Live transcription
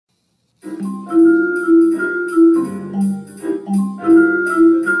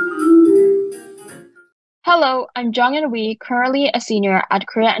Hello, I'm Jungyeon, currently a senior at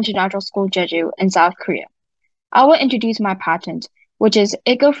Korea International School Jeju in South Korea. I will introduce my patent, which is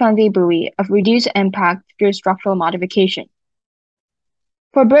eco-friendly buoy of reduced impact through structural modification.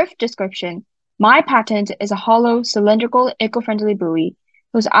 For brief description, my patent is a hollow, cylindrical, eco-friendly buoy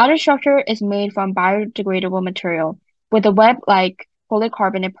whose outer structure is made from biodegradable material with a web-like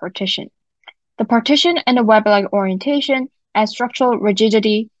polycarbonate partition. The partition and the web-like orientation adds structural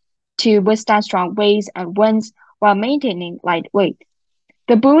rigidity to withstand strong waves and winds while maintaining light weight.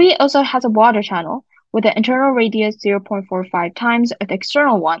 The buoy also has a water channel with an internal radius 0.45 times the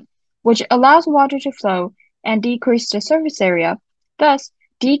external one, which allows water to flow and decrease the surface area, thus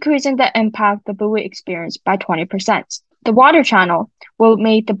decreasing the impact the buoy experiences by 20%. The water channel will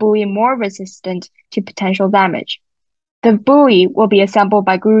make the buoy more resistant to potential damage. The buoy will be assembled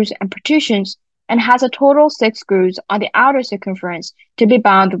by grooves and protrusions and has a total 6 screws on the outer circumference to be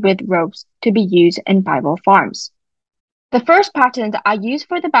bound with ropes to be used in bivalve farms. The first patent I use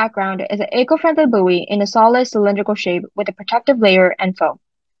for the background is an eco-friendly buoy in a solid cylindrical shape with a protective layer and foam.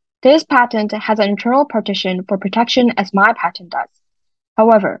 This patent has an internal partition for protection as my patent does.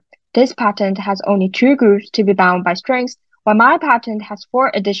 However, this patent has only 2 grooves to be bound by strings, while my patent has 4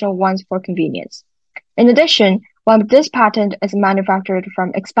 additional ones for convenience. In addition, while this patent is manufactured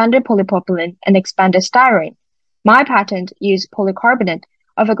from expanded polypropylene and expanded styrene, my patent uses polycarbonate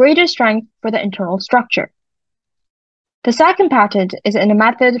of a greater strength for the internal structure. The second patent is in a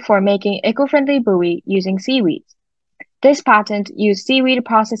method for making eco-friendly buoy using seaweeds. This patent uses seaweed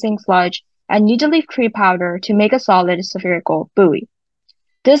processing sludge and needle-leaf tree powder to make a solid spherical buoy.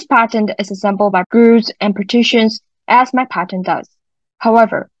 This patent is assembled by grooves and protrusions as my patent does.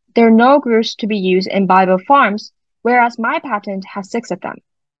 However, there are no grooves to be used in bivalve farms, whereas my patent has 6 of them.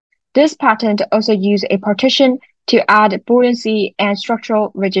 This patent also uses a partition to add buoyancy and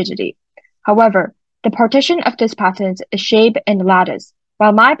structural rigidity. However, the partition of this patent is shaped in lattice,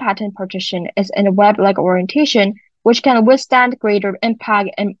 while my patent partition is in a web-like orientation which can withstand greater impact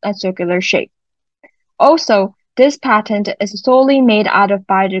in a circular shape. Also, this patent is solely made out of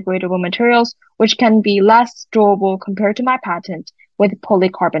biodegradable materials which can be less durable compared to my patent with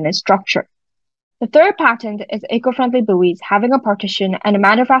polycarbonate structure. The third patent is eco-friendly buoys having a partition and a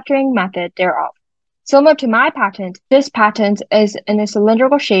manufacturing method thereof. Similar to my patent, this patent is in a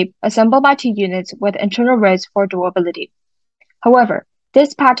cylindrical shape assembled by 2 units with internal ribs for durability. However,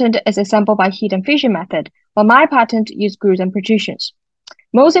 this patent is assembled by heat and fusion method, while my patent uses grooves and protrusions.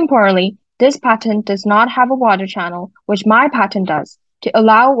 Most importantly, this patent does not have a water channel, which my patent does, to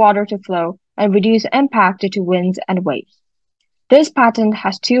allow water to flow and reduce impact due to winds and waves. This patent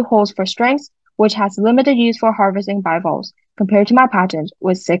has 2 holes for strings, which has limited use for harvesting bivalves compared to my patent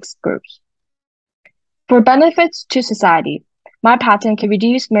with 6 grooves. For benefits to society, my patent can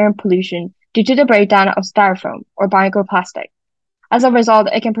reduce marine pollution due to the breakdown of styrofoam or microplastic. As a result,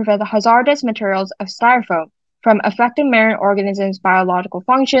 it can prevent the hazardous materials of styrofoam from affecting marine organisms' biological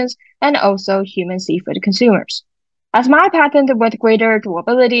functions and also human seafood consumers. As my patent with greater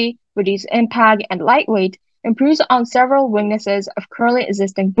durability, reduced impact, and lightweight improves on several weaknesses of currently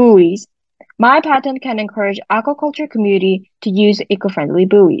existing buoys, my patent can encourage aquaculture community to use eco-friendly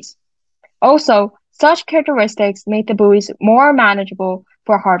buoys. Also, such characteristics make the buoys more manageable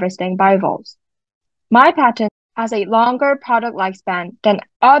for harvesting bivalves. My patent has a longer product lifespan than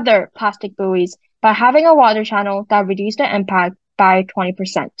other plastic buoys by having a water channel that reduces the impact by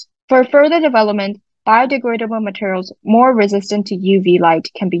 20%. For further development, biodegradable materials more resistant to UV light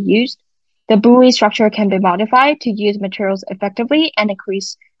can be used. The buoy structure can be modified to use materials effectively and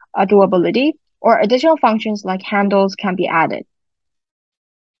increase durability, or additional functions like handles can be added.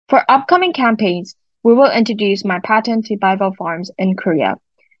 For upcoming campaigns, we will introduce my patent to bivalve farms in Korea.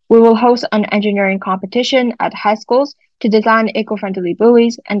 We will host an engineering competition at high schools to design eco-friendly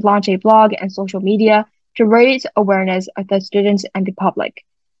buoys and launch a blog and social media to raise awareness of the students and the public.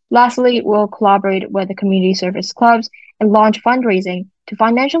 Lastly, we'll collaborate with the community service clubs and launch fundraising to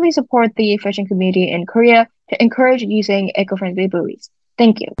financially support the fishing community in Korea to encourage using eco-friendly buoys.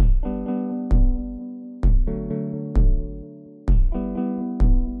 Thank you.